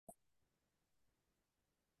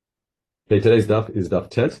Okay, today's daf is daf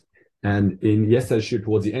tet, and in yesterday's shoot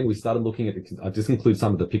towards the end, we started looking at. I've just included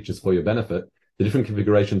some of the pictures for your benefit. The different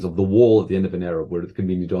configurations of the wall at the end of an Eruv, where it can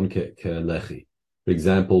be nidon lechi. For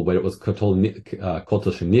example, where it was kotol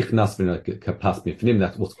shenichnas kapas mifnim,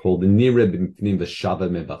 that's what's called the nireh b'mifnim v'shava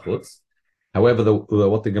mebachutz. However,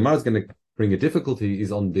 what the Gemara is going to bring a difficulty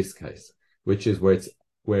is on this case, which is where it's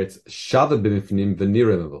shava b'mifnim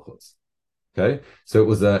v'nireh mebachutz. Okay, so it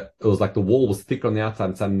was like the wall was thicker on the outside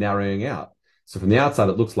and started narrowing out. So from the outside,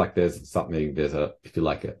 it looks like there's if you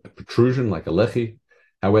like, a protrusion, like a lechi.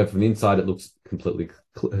 However, from the inside, it looks completely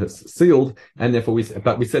sealed, and therefore we said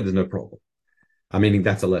there's no problem. Meaning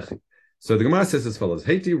that's a lechi. So the Gemara says as follows: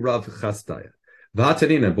 Heiti Rav Chastaya. But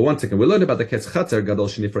one second, we learned about the case Chatzer Gadol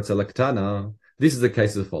Shnifratz Elektana. This is the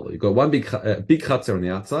case as follows: you got one big Chatzer on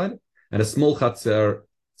the outside and a small Chatzer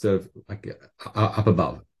sort of like up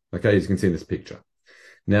above. Okay, as you can see in this picture.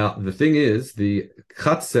 Now, the thing is, the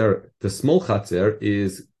small chatzer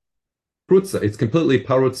is prutza. It's completely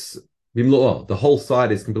parutz bimlo'ah. The whole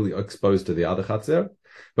side is completely exposed to the other chatzer.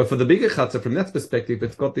 But for the bigger chatzer, from that perspective,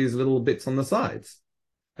 it's got these little bits on the sides.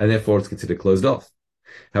 And therefore, it's considered closed off.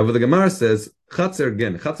 However, the Gemara says, chatzer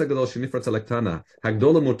gadol shenifratz alektana,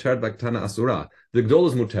 hagdola muteret v'aktana asura. The gdol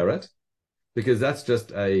is muteret, because that's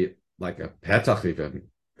just like a petach even.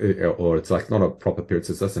 Or it's like not a proper period,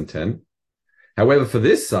 so it's less than 10. However, for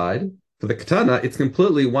this side, for the katana,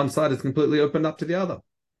 one side is completely opened up to the other.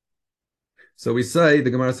 So we say, the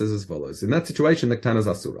Gemara says as follows: in that situation, the katana is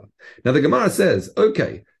asura. Now the Gemara says,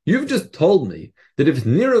 okay, you've just told me that if it's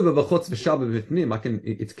nira v'chutz v'shava v'fnim,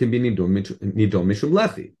 it can be nidon mishum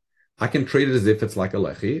lechi. I can treat it as if it's like a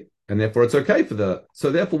lechi, and therefore it's okay so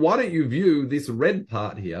therefore, why don't you view this red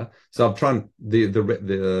part here? So I'm trying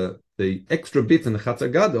the extra bits in the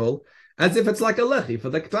Chatzer Gadol as if it's like a lechi for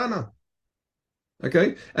the Ketana.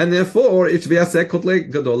 Okay? And therefore, it should be aseh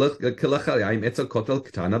kotle gadol kelachayim etzel kotel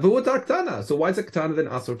Ketana v'utar Ketana. So why is a Ketana then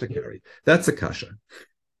asur to carry? That's a kasha.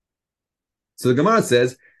 So the Gemara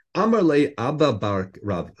says, Amar le Abba bar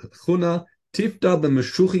Rav Chuna tifta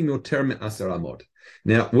b'meshuchim yoter me'aser amot.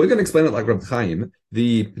 Now, we're going to explain it like Rav Chaim.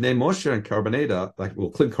 The Bnei Moshe and Karbaneda,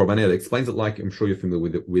 Clint Karbaneda explains it like, I'm sure you're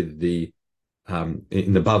familiar with the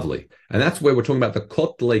in the Bavli, and that's where we're talking about the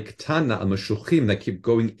kotle ketana and meshuchim that keep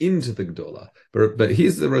going into the gdola. But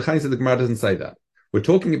here's the Rav Chaim said the Gemara doesn't say that. We're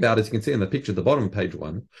talking about, as you can see in the picture at the bottom of page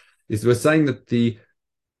 1, is we're saying that the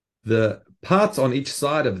parts on each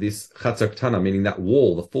side of this chatzer ketana, meaning that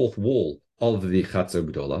wall, the fourth wall of the chatzer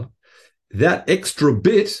gdola, that extra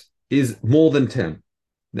bit is more than 10.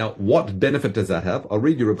 Now, what benefit does that have? I'll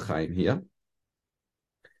read you Rav Chaim here.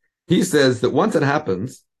 He says that once it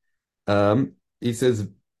happens, he says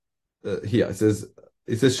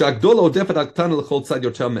Shagdolo defet aktan l'chol tzad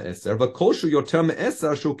yoter me'eser v'kol shu yoter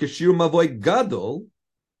me'eser shu kishir mavoy gadol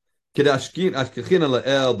kedashkin ashkechin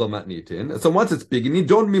ala'el b'matnitin. So once it's big, you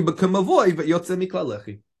don't mean become mavoy v'yotze mikla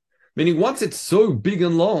lechi. Meaning once it's so big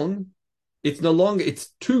and long, it's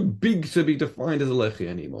too big to be defined as a lechi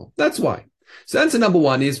anymore. That's why. So answer number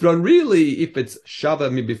 1 is, really, if it's shava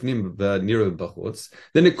mibifnim nira b'chutz,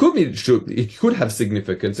 then it could have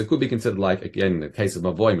significance. It could be considered like, again, in the case of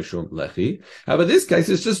mavoy mishum lechi. However, this case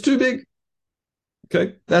is just too big.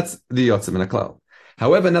 Okay, that's the yotzim and aklal.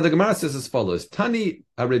 However, now the Gemara says as follows: Tani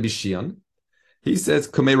Rabbi Shion, he says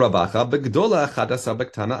kumei ravacha begdola chadasa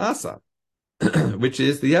bektana asa, which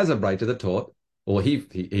is he has a right to the taught. Or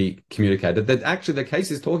he communicated that actually the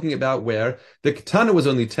case is talking about where the ketana was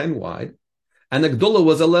only 10 wide. And the Gdola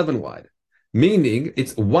was 11 wide, meaning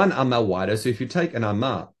it's 1 amma wider. So if you take an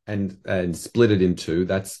amma and split it in 2,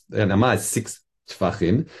 that's an amma is 6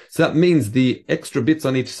 tfachim. So that means the extra bits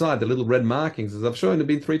on each side, the little red markings, as I've shown, have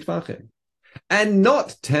been 3 tfachim, and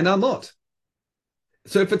not 10 amot.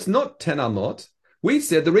 So if it's not 10 amot, we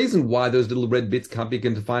said the reason why those little red bits can't be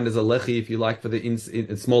defined as a lechi, if you like, for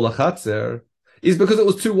the smaller chatzer, is because it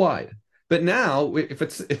was too wide. But now, if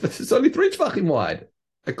it's only 3 tfachim wide,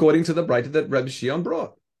 according to the Breita that Rabbi Shion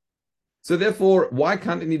brought. So therefore, why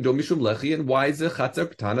can't it nidon mishum lechi, and why is the chatzer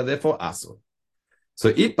ketana therefore asur? So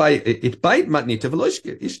it bait matnita v'lo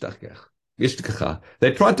ishtachkecha.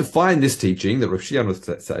 They tried to find this teaching that Rabbi Shion was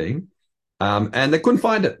saying, and they couldn't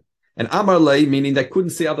find it. And Amar le, meaning they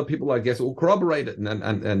couldn't see other people, I guess, all corroborate it.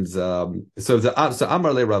 So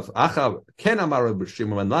Amar le Rav Acha ken Amar Rabbi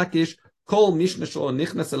Shimon Lakish.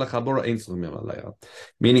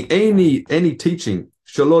 Meaning any teaching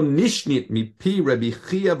shalom nishnit mipi Rabbi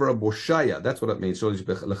Chia v'Raboshaya. That's what it means. Shen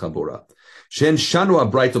shanu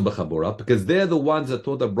abraito b'chabura, because they're the ones that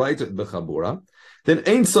taught abraito b'chabura. Then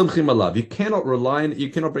ein somchim alav. You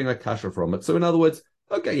cannot bring a kasha from it. So in other words,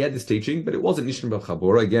 Okay, he had this teaching, but it wasn't Nishan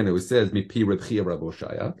B'Chabura. Again, it was says Mipi Reb Chia Reb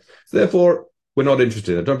Oshaya. So therefore, we're not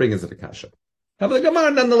interested in it. Don't bring us to the kasha. However, the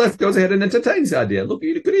Gemara nonetheless goes ahead and entertains the idea. Look,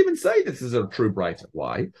 you could even say this is a true brighter.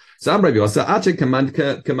 Why? So Amr Rabbi Yosa, Ache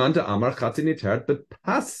Kamanda Amar Chatzin Niteret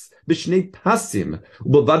B'Pas B'Shnei Pasim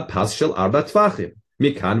U'Bavad Pas Shel Arba Tvachim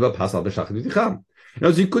Mikan V'Pas Al B'Shachim V'Ticham.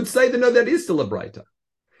 Now, so you could say that no, that is still a brighter.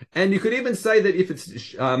 And you could even say that if it's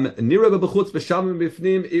Nira B'Chutz B'Shamim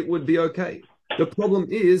B'Fnim, it would be okay. The problem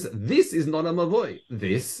is, this is not a mavoi.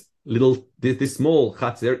 This small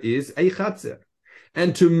chatzer is a chatzer.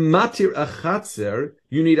 And to matir a chatzer,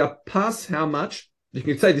 you need a pas, how much? You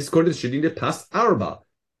can say this according to the you need a pas arba,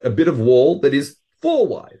 a bit of wall that is 4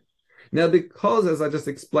 wide. Now, because, as I just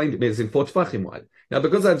explained, it's in 4 tfachim wide. Now,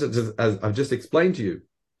 because I've just explained to you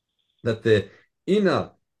that the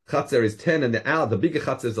inner chatzer is 10 and the bigger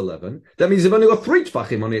chatzer is 11, that means you've only got 3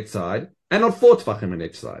 tfachim on each side and not 4 tfachim on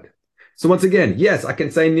each side. So once again, yes, I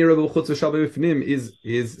can say Nira B'Chutz V'Shabbat B'Fnim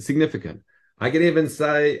is significant. I can even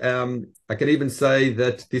say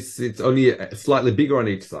that it's only slightly bigger on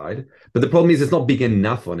each side. But the problem is it's not big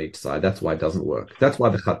enough on each side. That's why it doesn't work. That's why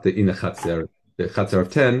the inner chatzer, the chatzer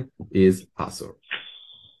of 10 is asur.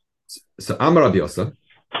 So Amar Rabbi Yosa.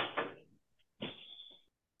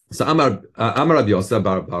 So Amar Rabbi Yosa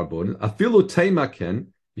Barbun. Afilu Teimaken.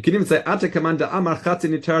 You can even say Ate Kamanda Amar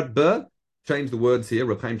Chatzin Niteret Be. Change the words here.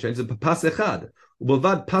 Reb Chaim changes it. Pas echad.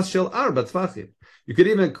 Ubavad pas shel arba tfachim. You could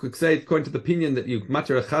even say, according to the opinion, that you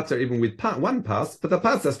matter a chatzer even with one pass, but the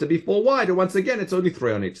pass has to be 4 wide, and once again, it's only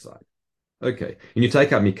 3 on each side. Okay. And you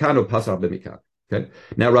take out mikan or pas arba mikan. Okay.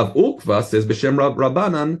 Now, Rav Ukva says, B'Shem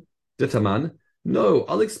Rabbanan detaman. No,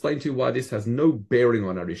 I'll explain to you why this has no bearing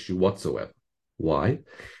on our issue whatsoever. Why?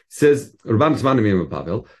 Says, Rabban Tzmanim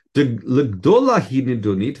Pavel, L'gdola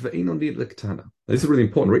hidnidonit ve'inonit l'ktana. This is really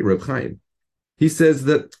important. Read Reb Chaim. He says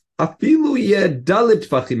that afilu yeh dalit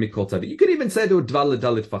tfachim mikol tzad. You can even say there were dalit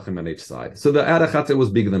tfachim on each side. So the outer chatzer was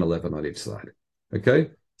bigger than 11 on each side. Okay,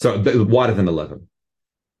 so wider than 11.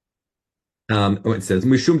 It says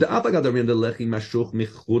mishum de'apagadarim lechi mashuch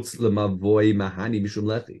michutz lemavoy mahani mishum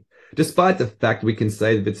lechi. Despite the fact we can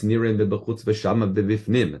say that it's nirim v'bechutz v'shama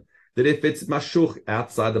v'vifnim, that if it's mashuch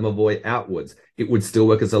outside the mavoy outwards, it would still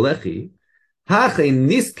work as a lechi. In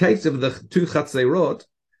this case of the 2 chatzerot,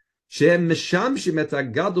 in this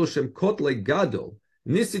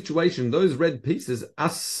situation, those red pieces are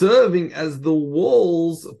serving as the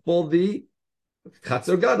walls for the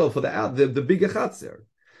chatzer gadol, for the bigger chatzer.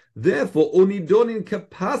 Therefore, unidonin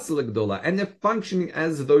kapasel gdola, and they're functioning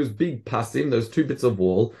as those big pasim, those 2 bits of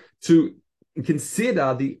wall, to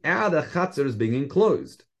consider the outer chatzer as being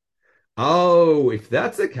enclosed. Oh, if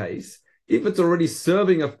that's the case, if it's already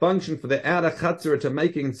serving a function for the outer chatzor to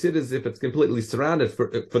make it consider as if it's completely surrounded for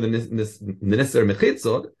the necessary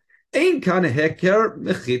mechitzot, ain't kind of heker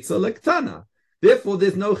mechitza lektana. Therefore,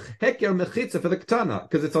 there's no heker mechitza for the ktana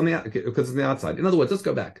because it's on the outside. In other words, let's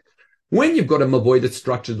go back. When you've got a mavoy that's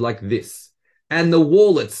structured like this, and the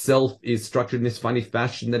wall itself is structured in this funny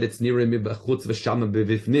fashion that it's nirim b'chutz v'shama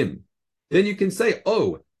b'vifnim, then you can say,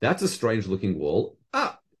 oh, that's a strange looking wall.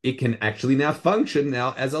 It can actually now function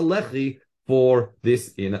as a lechi for the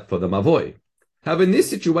mavoy. However, in this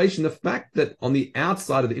situation, the fact that on the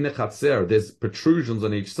outside of the inner chatzer there's protrusions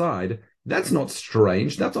on each side, that's not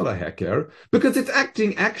strange. That's not a heker because it's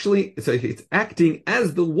acting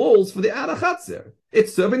as the walls for the outer chatzer.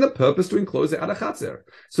 It's serving the purpose to enclose the outer chatzer.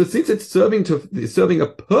 So since it's serving a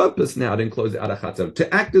purpose now to enclose the outer chatzer,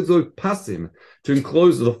 to act as a pasim to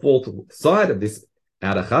enclose the fourth side of this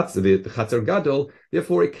outer chatzer, the chatzer gadol,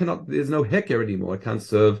 therefore there's no heker anymore. It can't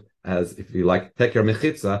serve as, if you like, heker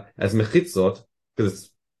mechitza, as mechitzot, because it's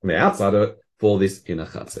on the outside of it for this inner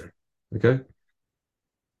chatzer. Okay?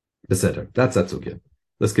 That's okay.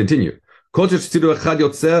 Let's continue. Here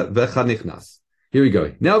we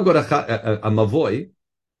go. Now I've got a mavoy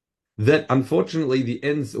that unfortunately the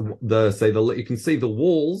ends, you can see the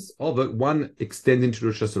walls of it, one extend into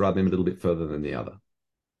Rosh Hashanah a little bit further than the other.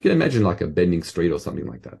 You can imagine like a bending street or something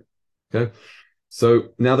like that. Okay.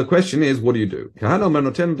 So now the question is, what do you do?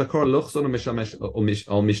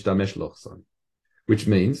 Which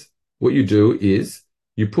means what you do is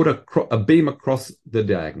you put a beam across the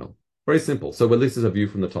diagonal. Very simple. So this is a view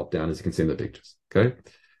from the top down, as you can see in the pictures. Okay.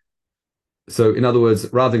 So in other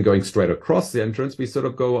words, rather than going straight across the entrance, we sort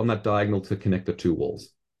of go on that diagonal to connect the 2 walls.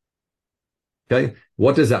 Okay.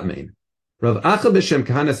 What does that mean? Rav Acha b'Shem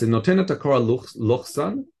Kahana says, "Notenet hakora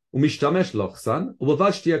lochsan u'mishtamesh lochsan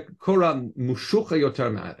u'levad shtiya kora mushucha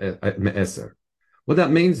yoter me'eser." What that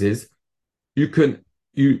means is, we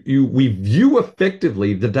view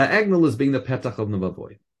effectively the diagonal as being the petach of the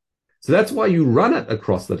mavoy. So that's why you run it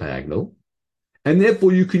across the diagonal, And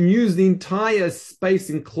therefore, you can use the entire space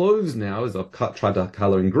enclosed now, as I've tried to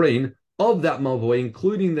color in green, of that mavoi,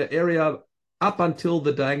 including the area up until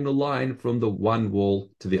the diagonal line from the one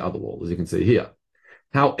wall to the other wall, as you can see here.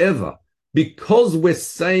 However, because we're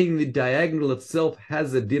saying the diagonal itself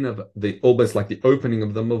has a din of almost like the opening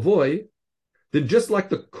of the mavoi, then just like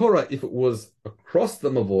the korah, if it was across the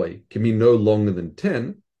mavoi, can be no longer than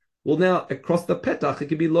 10, well, now across the petach, it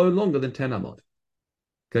can be no longer than 10 amot.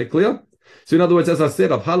 Okay, clear? So in other words, as I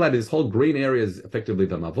said, I've highlighted this whole green area is effectively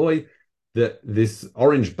the mavoi. This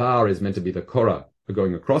orange bar is meant to be the korah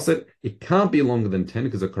going across it. It can't be longer than 10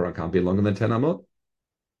 because the korah can't be longer than 10 amot.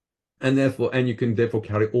 And you can therefore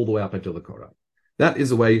carry all the way up until the korah. That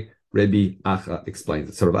is the way Rabbi Acha explains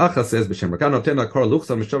it. So Rabbi Acha says, "B'shem Rakano ten korah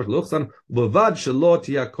luchsan mishavet luchsan uvad shelo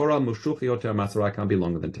tia korah mushuchi yoter masara can't be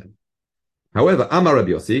longer than 10." However, Amar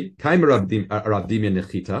Rabbi Yossi, Kaim Rav Dimya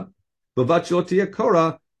Nechita, uvad shelo tia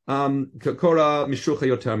korah mishucha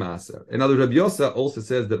yoter maaser. In other words, Rabbi Yossi also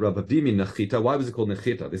says that Rav Dimya Nechita. Why was it called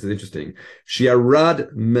Nechita? This is interesting.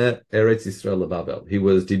 Shiarad me Eretz Yisrael Babel. He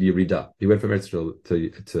did Yerida. He went from Eretz Yisrael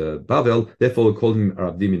to Babel. Therefore, we call him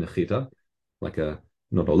Rav Dimya Nechita, like a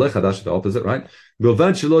not Oleh Chadash, the opposite, right?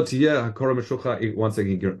 Once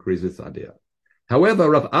again, he agrees with this idea. However,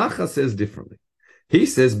 Rav Acha says differently. He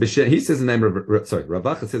says the name of Rav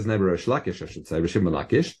Acha says the name of Rish Lakish, I should say, Rishim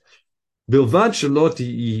Lakish. Bilvad shalot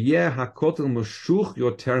yeh hakotel mushuch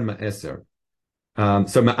yoter ma'eser.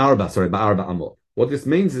 Ma'arba amot. What this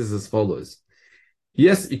means is as follows.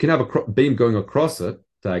 Yes, you can have a beam going across it,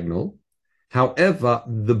 diagonal. However,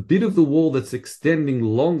 the bit of the wall that's extending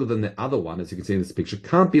longer than the other one, as you can see in this picture,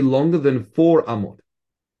 can't be longer than 4 amot.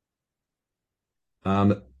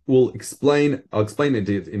 I'll explain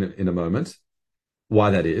it in a moment why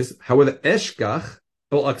that is. However, Eshkach,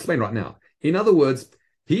 I'll explain right now. In other words,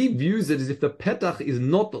 he views it as if the petach is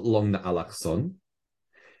not along the alachson.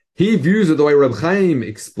 He views it the way Reb Chaim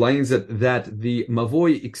explains it, that the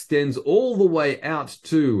mavoi extends all the way out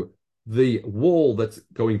to the wall that's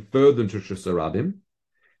going further into Rosh Hashanah,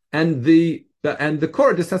 and the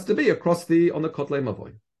korah just has to be across on the kotlei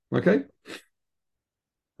mavoi. Okay.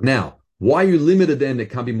 Now, why are you limited then? It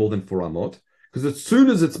can't be more than 4 amot, because as soon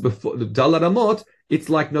as it's before the dalat amot, it's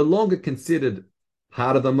like no longer considered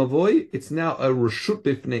part of the mavoi. It's now a reshut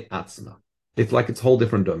bifnei atzma. It's like its whole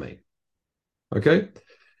different domain. Okay.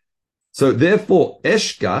 So therefore,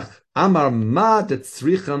 eshkach amar ma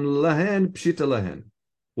detzrichan lahen pshita lahen.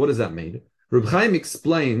 What does that mean? Reb Chaim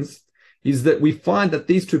explains is that we find that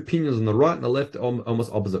these two opinions on the right and the left are almost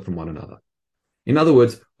opposite from one another. In other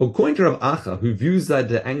words, according to Rav Acha, who views that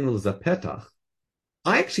the angle as a petach,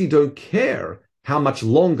 I actually don't care how much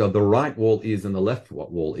longer the right wall is and the left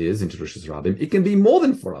wall is into Rosh Hashanah. It can be more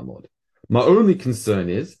than 4 amot. My only concern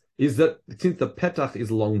is that since the petach is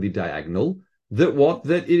along the diagonal,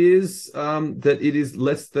 that it is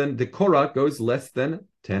less than, the korah goes less than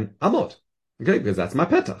 10 amot. Okay, because that's my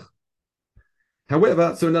petach.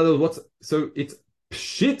 However, so in other words, it's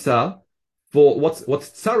pshita for what's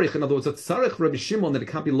tzarich. In other words, it's tzarich Rabbi Shimon that it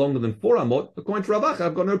can't be longer than 4 amot. According to Rav Acha,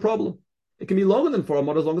 I've got no problem. It can be longer than 4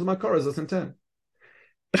 amot as long as my korah is less than 10.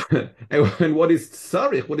 and what is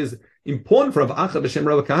tzarich? What is important for Rav Acha b'shem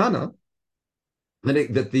Rav Kahana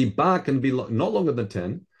that the bar can be not longer than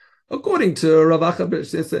 10. According to Rav Acha,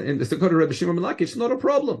 according to Rabbi Shimon ben Lakish, it's not a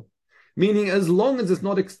problem. Meaning, as long as it's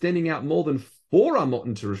not extending out more than 4 amot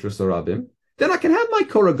into Rosh Hashanah, then I can have my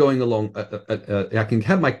korah going along. I can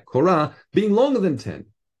have my korah being longer than 10.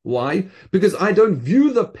 Why? Because I don't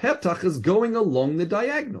view the petach as going along the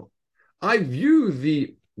diagonal. I view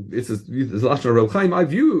this is Lashon Reb Chaim. I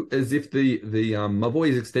view as if the mavoi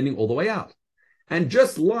is extending all the way out. And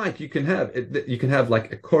just like you can have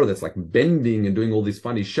like a korah that's like bending and doing all these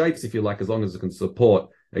funny shapes, if you like, as long as it can support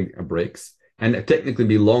bricks. And technically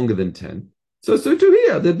be longer than 10. So too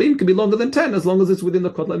here, the beam can be longer than 10 as long as it's within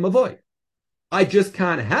the kotlei mavoi. I just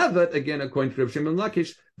can't have it, again, according to Reb Shimon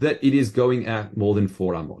Lakish, that it is going at more than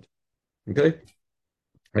 4 amot. Okay?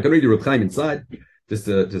 I can read you Reb Chaim inside,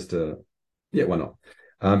 why not?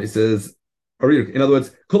 It says, in other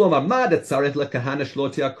words,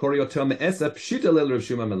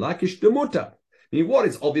 what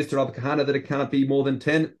is obvious to Rabbi Kahana that it can't be more than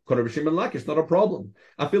 10? It's not a problem.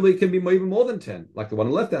 I feel it can be even more than 10, like the one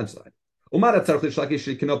on the left-hand side.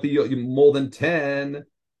 It cannot be more than 10,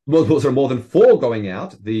 more than 4 going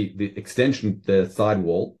out, the extension, the side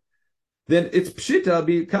wall. Then it's pshita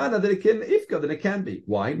be kahana that it can ifka, then it can be.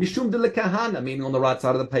 Why? Mishum de lekahana, meaning on the right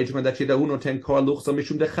side of the page when that shida uno ten kor luchsa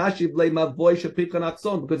mishum de chashiv le mavoy shepitchan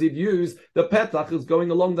akson, because he views the petach is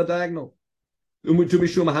going along the diagonal. Therefore,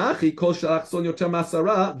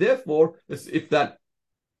 if that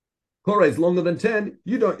Korah is longer than 10,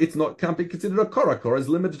 can't be considered a Korah. Korah is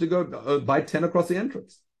limited to go by 10 across the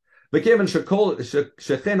entrance. Meaning,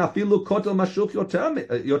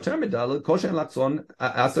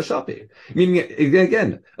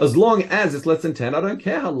 again, as long as it's less than 10, I don't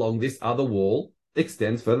care how long this other wall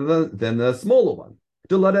extends further than the smaller one.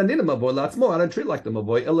 I don't treat it like the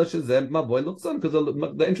mavoy, because the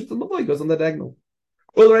entrance of the mavoy goes on the diagonal.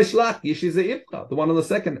 The one on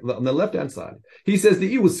the left-hand side. He says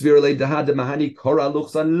the mahani Korah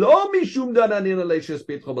luchsan lo mishum dananina leishas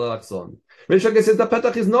pitcho b'alakson. Rishaka says the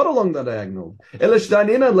petach is not along the diagonal. I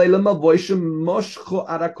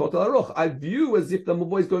view as if the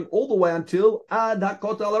mavoy is going all the way until ad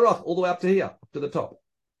hakot al aroch, all the way up to here, up to the top.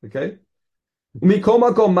 Okay. Why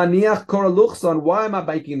am I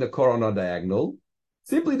making the Korah on a diagonal?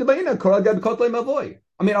 Simply to be Korah gad kotle mavoy.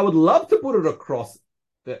 I mean, I would love to put it across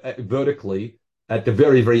vertically at the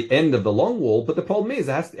very, very end of the long wall, but the problem is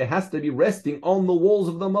it has to be resting on the walls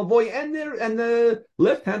of the mavoy, and the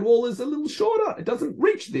left-hand wall is a little shorter. It doesn't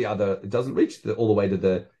reach all the way to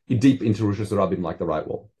the deep into Rosh Hashanah like the right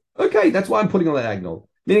wall. Okay, that's why I'm putting on the diagonal.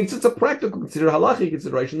 Meaning, it's a practical halachic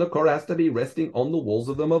consideration. The Korah has to be resting on the walls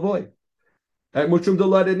of the mavoy. The name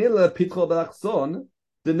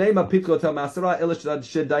of Pitcho Tamasara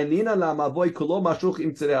Shedainina la mavoy kulo mashuch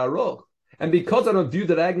im tzirei aroch. And because I don't view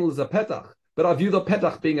the diagonal as a petach, but I view the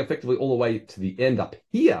petach being effectively all the way to the end up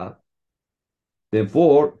here,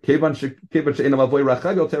 therefore, therefore I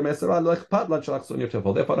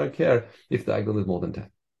don't care if the diagonal is more than 10.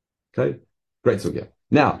 Okay? Great sugya.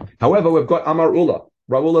 Now, however, we've got Amar Ula.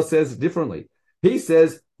 Ravula says differently. He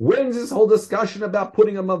says, when's this whole discussion about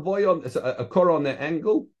putting a mavoy on a korah on the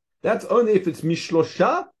angle? That's only if it's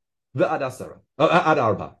mishlosha ve'ad asara, ad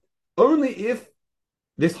arba. Only if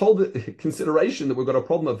this whole consideration that we've got a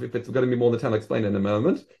problem of if it's going to be more than 10, I'll explain in a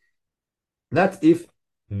moment. That's if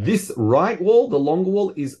this right wall, the longer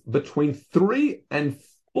wall, is between 3 and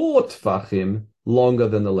 4 tfachim longer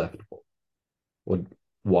than the left wall.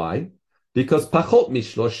 Why? Because pachot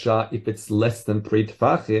mishlosha, if it's less than 3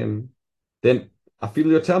 tfachim, then I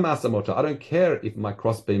don't care if my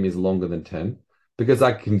crossbeam is longer than 10, because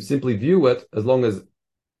I can simply view it as long as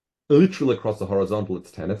literally across the horizontal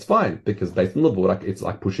it's 10, it's fine, because based on the board, it's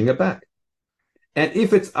like pushing it back. And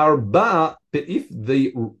if it's arba, but if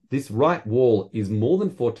this right wall is more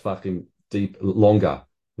than 4 tfachim deep, longer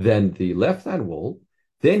than the left-hand wall,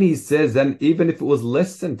 then he says, then even if it was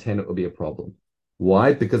less than 10, it would be a problem.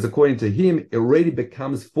 Why? Because according to him, it already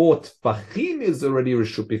becomes 4 tfachim is already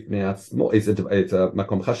reshut b'fnei atzmo. It's a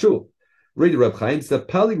makom chashuv. Read Reb Chaim. It's the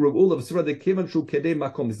Pali Reb Ula of Surah the Kivan Shu Kedei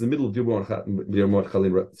Makom. It's the middle of Dibur Chalin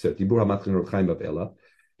Dibur Hamatchin Reb Chaim of Ella.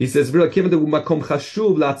 He says, "V'ra Kivan the Makom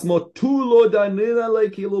Chashuv la'atzmo tu lo danina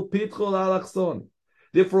lekilu pitchol alachson."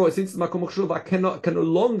 Therefore, since it's Makom Chashuv, I can no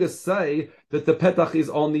longer say that the petach is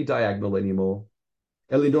on the diagonal anymore.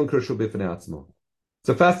 Elidon Kershu b'fnei atzmo.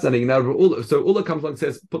 So fascinating. Now, so Ula comes along and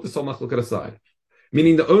says, "Put the Somach look aside,"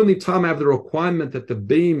 meaning the only time I have the requirement that the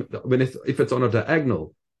beam, if it's on a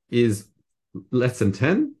diagonal, is less than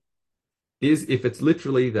 10, is if it's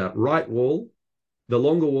literally that right wall, the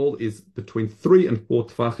longer wall is between 3 and 4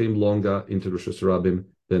 tfachim longer into Rosh Hashanah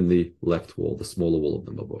than the left wall, the smaller wall of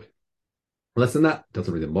the mavoy. Less than that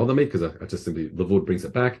doesn't really bother me, because I just simply, the Vud brings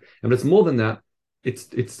it back. And it's more than that,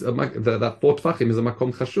 that 4 tfachim is a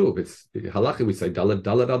makom chashuv. It's halachi, we say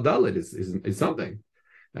dalad is something.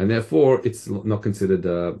 And therefore, it's not considered,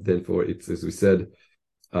 therefore, it's, as we said,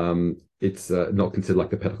 it's not considered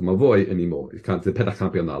like the petach mavoy anymore. The petach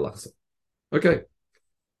can't be on the alachsa. Okay,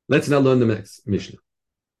 let's now learn the next Mishnah.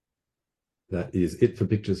 That is it for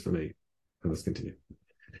pictures for me. And let's continue.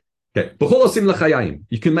 Okay,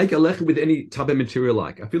 you can make a lechi with any type of material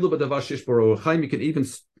like. You can even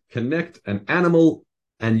connect an animal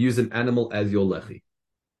and use an animal as your lechi.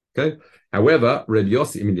 Okay. However, Rebbe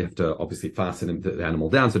Yossi, you have to obviously fasten the animal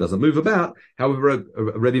down so it doesn't move about. However,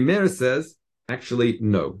 Rebbe Meir says, actually,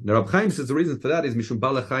 no. Now, Reb Chaim says the reason for that is Mishum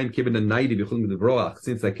Balachayim Kibin and Naidi B'chulim D'Vroach.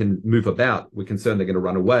 Since they can move about, we're concerned they're going to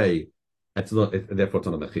run away. Therefore, it's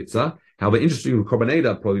on a mechitza. However, interesting,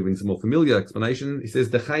 Korbaneda probably brings a more familiar explanation. He says,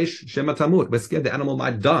 the Chaish Shema Tamut. We're scared the animal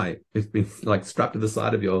might die. It's been like strapped to the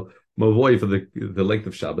side of your mavoy for the length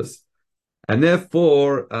of Shabbos. And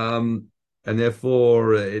therefore,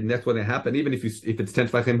 that's when it happen. Even if it's 10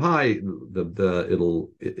 tefachim high,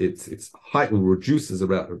 its height will reduce as a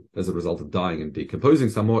result of dying and decomposing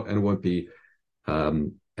somewhat, and it won't be,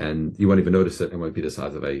 and you won't even notice it. It won't be the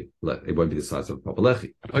size of a proper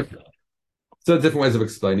lechi. Okay. So different ways of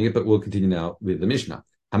explaining it, but we'll continue now with the Mishnah.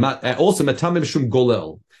 Also, Matame B'Shum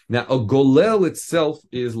Golel. Now, a golel itself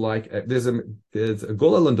is like there's a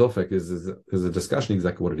golel and dofek is a discussion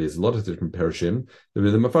exactly what it is. A lot of different parashim. The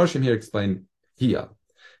Mefarshim here explain here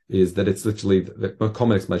is that it's literally the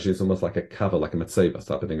common explanation is almost like a cover, like a matzeva,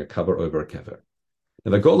 type of thing, a cover over a kever.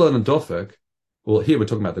 Now, the golel and dofek, well, here we're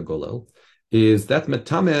talking about the golel, is that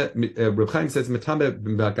metame. Reb Chaim says metame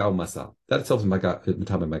b'magal masa. That itself is metame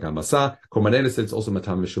b'magal masa. Korbanela says it's also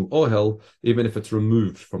metame b'shum ohel, even if it's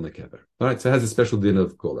removed from the kever. All right, so it has a special din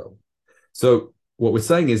of golel. So what we're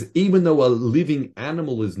saying is, even though a living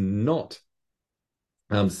animal is not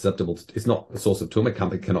susceptible, it's not a source of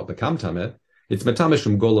tumah, it cannot become tameh. It's metame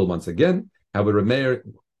b'shum golel once again. However, Meir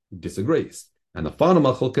disagrees, and the final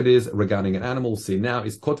machlokes is regarding an animal. See now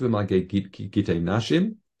is kotve magei gitei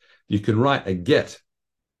nashim. You can write a get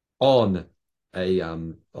on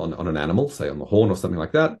an animal, say on the horn or something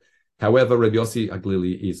like that. However, Rabbi Yossi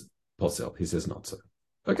Aglili is posel. He says not so.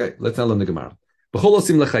 Okay, let's now learn the Gemara.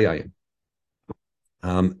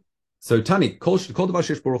 So Tani, kol davar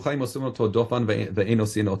shesh bo ruchaim osim oto dofan ve'ein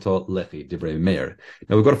osin oto lechi divrei Meir.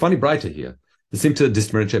 Now we've got a funny brighter here. They seem to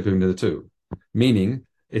differentiate between the two, meaning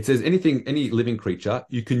it says any living creature,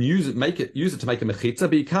 you can use it to make a mechitza,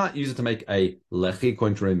 but you can't use it to make a lechi,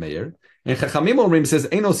 according to Meir. And Chachamim Omrim says,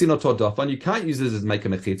 Eino sino todafan, you can't use it to make a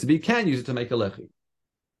mechitza, but you can use it to make a lechi.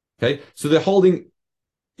 Okay, so they're holding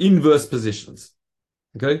inverse positions.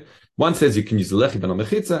 Okay, one says you can use the lechi but not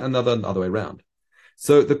mechitza, and the other way around.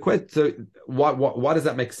 So why does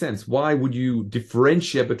that make sense? Why would you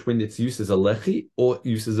differentiate between its use as a lechi or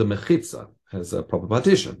use as a mechitza? Has a proper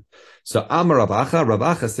partition. So Amar Rav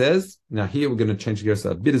Acha says, now here we're going to change gears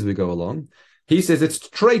a bit as we go along. He says it's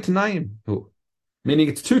trei tanaim, meaning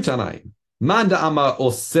it's two tanaim. Manda Amar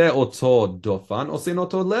ose oto dofan, ose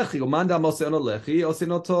noto lechi, or Manda Amar ose ono lechi, ose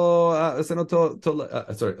noto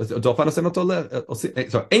dofan, ose noto lechi,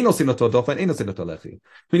 sorry, ein ose noto dofan, ein ose noto lechi.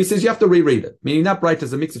 When he says you have to reread it, meaning that bright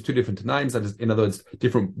is a mix of two different tanaims, that is, in other words,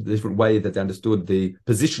 different way that they understood the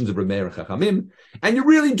positions of Remeir and Chachamim, and you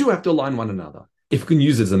really do have to align one another. If you can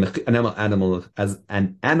use it as an animal as a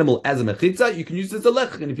mechitza, you can use it as a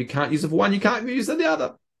lech, and if you can't use it for one, you can't use it for the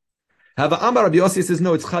other. However, Amar Rabbi Yossi says,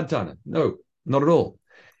 no, it's chad tana. No, not at all.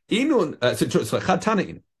 Chad tana.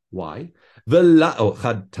 Why?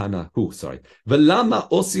 Chad tana. Velama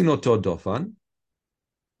osinoto dofan.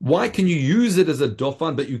 Why can you use it as a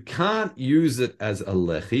dofan, but you can't use it as a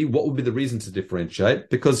lechi? What would be the reason to differentiate?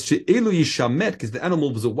 Because she'ilu yishamet, because the animal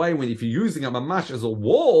moves away. When if you're using a mamash as a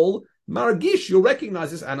wall, margish, you'll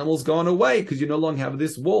recognize this animal's gone away because you no longer have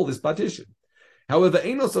this wall, this partition. However,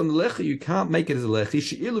 enos on lechi, you can't make it as a lechi.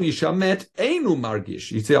 She'ilu yishamet einu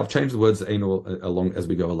margish. You see, I've changed the words einu along as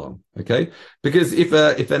we go along. Okay, because if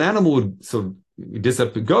an animal would sort of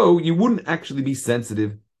go, you wouldn't actually be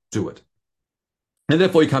sensitive to it, and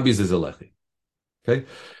therefore you can't be used as a lechi. Okay.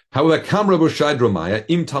 However, kam Rabbi Shai Dromaya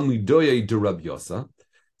im talmidoye de Rabbi Yosa.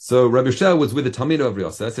 So Rabbi Shai was with the Talmid of Rabbi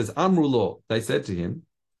Yosa. It says Amru lo. They said to him,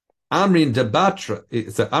 Amrin debatra.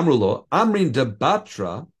 So Amru lo. Amrin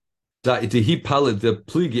debatra. He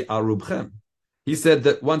said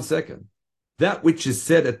that 1 second. That which is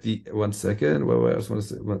said at the 1 second. Wait, I just want to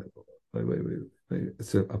say. Wait.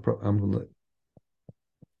 So,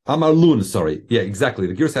 Amar Lun, sorry. Yeah, exactly.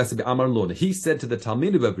 The Girs has to be Amar Lun. He said to the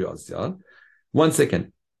Talmid of Rabbi Yossi, 1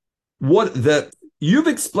 second. You've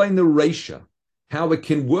explained the Reisha, how it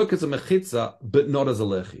can work as a mechitza, but not as a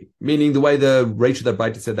lechi. Meaning the way the Reisha that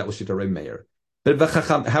Baita said that was Shita Rei Meir. But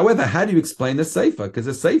however, how do you explain the Sefer? Because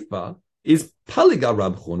the Sefer is Paliga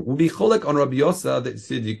Rabchun, will be Cholek on Rabbi Yosa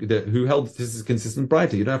who held this is consistent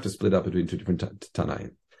brighter. You don't have to split up between two different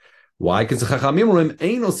Tanaim. Why? Because Chachamim Urim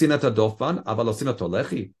Ein Osinata Dofan, Aval Osinato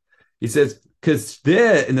Lechi. He says, because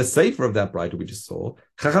there in the Sefer of that brighter we just saw,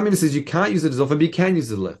 Chachamim says you can't use it as often, but you can use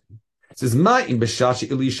it as Lechi. It says, Ma'im Beshashi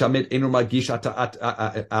Ili Shamet Einu Magish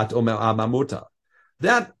at Omer Amamuta.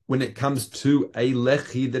 That when it comes to a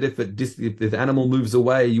lechi, that if the animal moves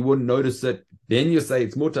away, you wouldn't notice it, then you say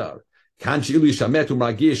it's mutar.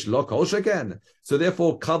 So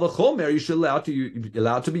therefore, kavachomer, you should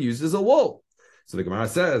allowed to be used as a wall. So the Gemara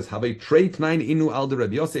says, have a trait nine inu al de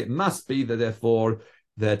Rabbi Yossi. It must be that therefore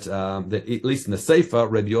that at least in the Sefer,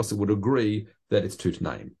 Rabbi Yossi would agree that it's 2 to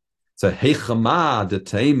 9. So heichama de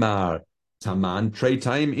teimar. Taman trei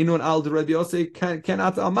time inun al de Rabbi Yossi can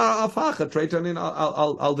at amar afacha trei time in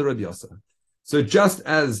al de Rabbi Yossi. So just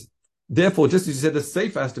as you said, the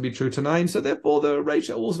Sefer has to be true to 9, so therefore the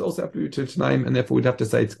ratio also have to be true to 9, and therefore we'd have to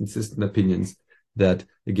say it's consistent opinions that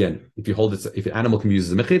again, if you hold it, if an animal can be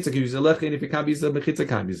used as a mechitza, can use a lechi, and if it can't be used as a mechitza,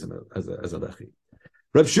 can't be used as a lechi.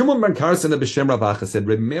 Rav Shimon ben Karsan b'shem Rav Acha said,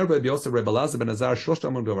 Reb Meir Rabbi Yossi Reb Elazar ben Azar shlosh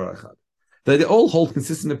tamud davar echad. They all hold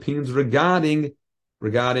consistent opinions regarding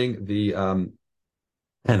the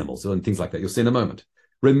animals and things like that. You'll see in a moment.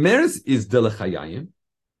 Remeres is delechayayim.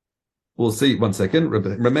 We'll see one second.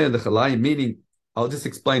 Remeres delechayayim, meaning, I'll just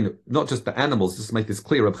explain, not just the animals, just to make this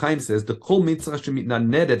clear. Reb Chaim says, the kol mitzvah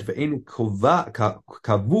shemitnanedet ve'enu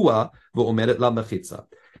kavua ve'omedet la mechitza.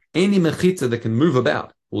 Any mechitza that can move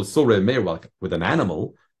about, or so Remeir with an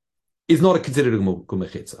animal, is not considered a good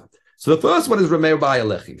mechitza. So the first one is Remeir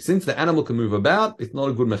ba'alechi. Since the animal can move about, it's not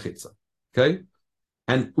a good mechitza. Okay?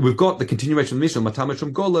 And we've got the continuation of the Mishnah,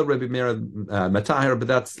 Matamashum Gola, Rebbe Meir Matahir, but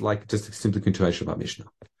that's like just a simple continuation of our Mishnah.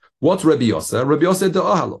 What's Rebbe Yosef? Rebbe Yosef de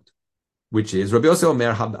Ohalot, which is Rebbe Yosef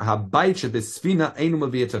Omer habayit shebesfina einu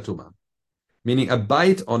maviyat tatuma, meaning a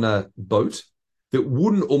bite on a boat that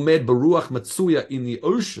wouldn't omed baruach matsuya in the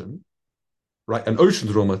ocean, right? An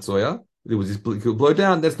ocean's ruach matsuya, it could blow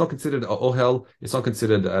down. That's not considered ohel. It's not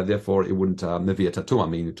considered. Therefore, it wouldn't maviyat tatuma,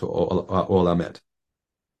 meaning to all amed.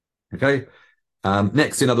 Okay.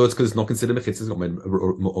 Next, in other words, because it's not considered mechitzah, it's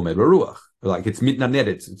omed baruach, like it's mitnanet,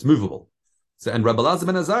 it's movable. So, and Rabbi Elazar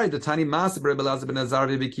ben Azari, the tiny mass of Rabbi Elazar ben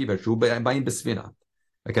Azari Rabbi Akiva, shu ba'in besfina.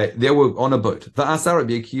 Okay, they were on a boat. The Asar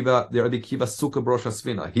Rabbi Akiva, the Rabbi Akiva sukkah brosh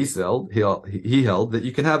asfina. He held that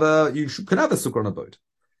you can have a sukkah on a boat.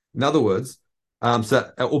 In other words,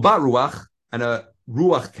 so uba ruach, and a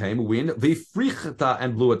ruach came, a wind, v'frichta,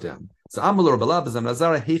 and blew it down. So Amal Rabbi Elazar ben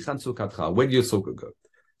Azari heichan sukkatcha. Where do your sukkah go?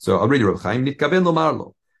 So I'll read Rabbi Chaim. Nitkaven lomar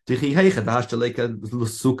lo. Tichi heichan v'hashtaleka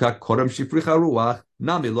sukkah korem shifricha ruach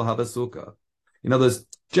nami lo hava sukkah. In other words,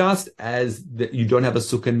 just as you don't have a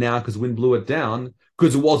sukkah now because wind blew it down,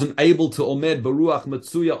 because it wasn't able to omed baruach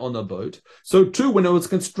matsuya on a boat, so too when it was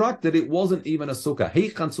constructed, it wasn't even a sukkah.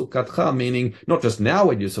 Heichan sukkatcha, meaning not just now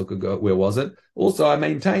when your sukkah go, where was it? Also, I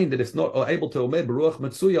maintain that it's not able to omed baruach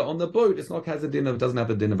matsuya on the boat. It's not has a din of, doesn't have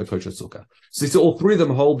a din of a kosher sukkah. So all three of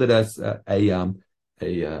them hold it as a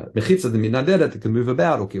mechitza, the minadet that can move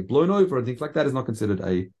about or get blown over and things like that is not considered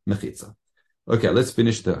a mechitza. Okay, let's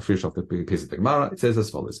finish off the piece of the Gemara. It says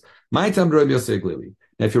as follows: My time Rabbi Yossi Glili.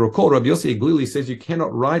 Now, if you recall, Rabbi Yossi Glili says you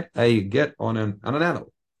cannot write a get on an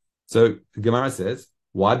animal. So the Gemara says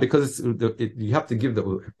why? Because you have to give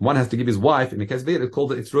one has to give his wife. In the case of it,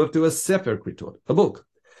 it's referred to a sefer kritot, a book.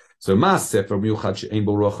 So mas sefer miuchad she'ein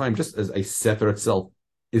bo ruach chaim, just as a sefer itself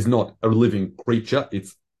is not a living creature,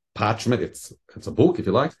 it's parchment, it's a book, if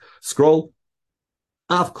you like, scroll.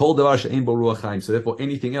 So therefore,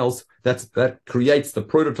 anything else that creates the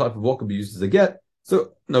prototype of what can be used as a get.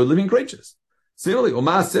 So no living creatures. Similarly, so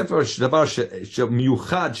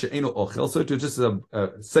to just a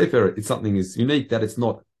sefer, it's something is unique that it's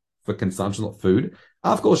not for consumption, not food.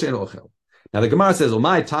 Now the Gemara says,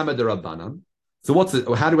 "Omai tama de rabbanan." So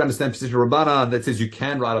how do we understand position of Rabbanan that says you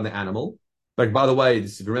can write on the animal? But by the way,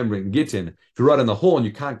 if you remember in Gittin, if you write on the horn,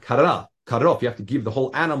 you can't cut it off. You have to give the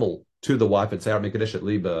whole animal to the wife and say, "Mekadesh et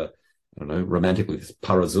liba," I don't know, romantically, it's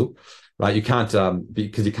parazu, right? You can't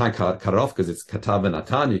because you can't cut it off because it's katav and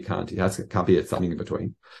natan. It can't be something in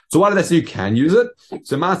between. So why do they say you can use it?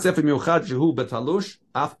 So ma sefer miuchad shehu betalush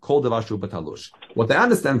af kol davar shehu betalush. What they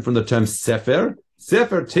understand from the term sefer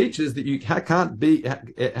teaches that you can't be.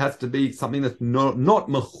 It has to be something that's not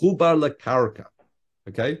mechubar lekarka.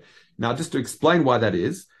 Okay. Now, just to explain why that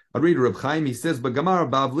is, I read Reb Chaim. He says, "B'gamar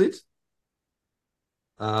bavlit."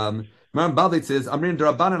 It says, it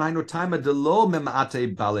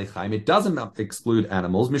doesn't exclude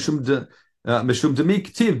animals. Mishum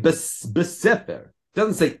demiktiv besefer. It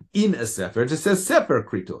doesn't say in a sefer. It just says sefer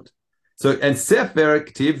kritot. So, and sefer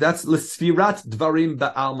ktiv, that's l'sfirat dvarim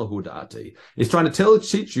ba'al mahudati. It's trying to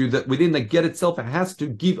teach you that within the get itself, it has to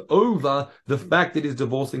give over the fact that he's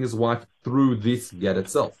divorcing his wife through this get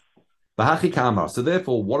itself. So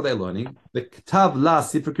therefore, what are they learning? The ktav la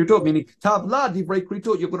sifra kritot, meaning ktav la divrei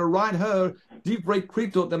kritot. You're going to write her divrei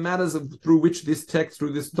kritot, the matters through which this text,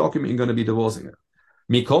 through this document, you're going to be divorcing her.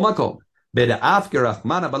 Mikol makom.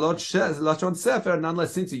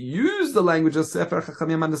 Nonetheless, since you use the language of sefer,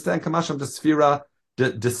 Chachamim understand kamasham the sfira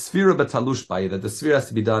betalush by that the sfira has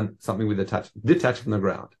to be done something with detached from the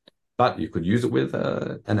ground, but you could use it with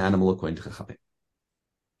an animal according to Chachamim.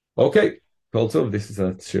 Okay. Also, this is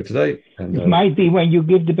a shir today. And, it might be when you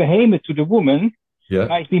give the behemoth to the woman, yeah. It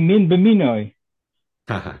might be min b'minoi.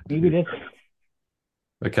 Maybe that's...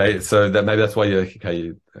 Okay, so maybe that's why you're...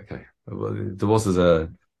 Okay. Well, divorces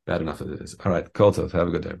are bad enough as it is. All right, Koltov, have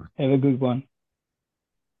a good day, man. Have a good one.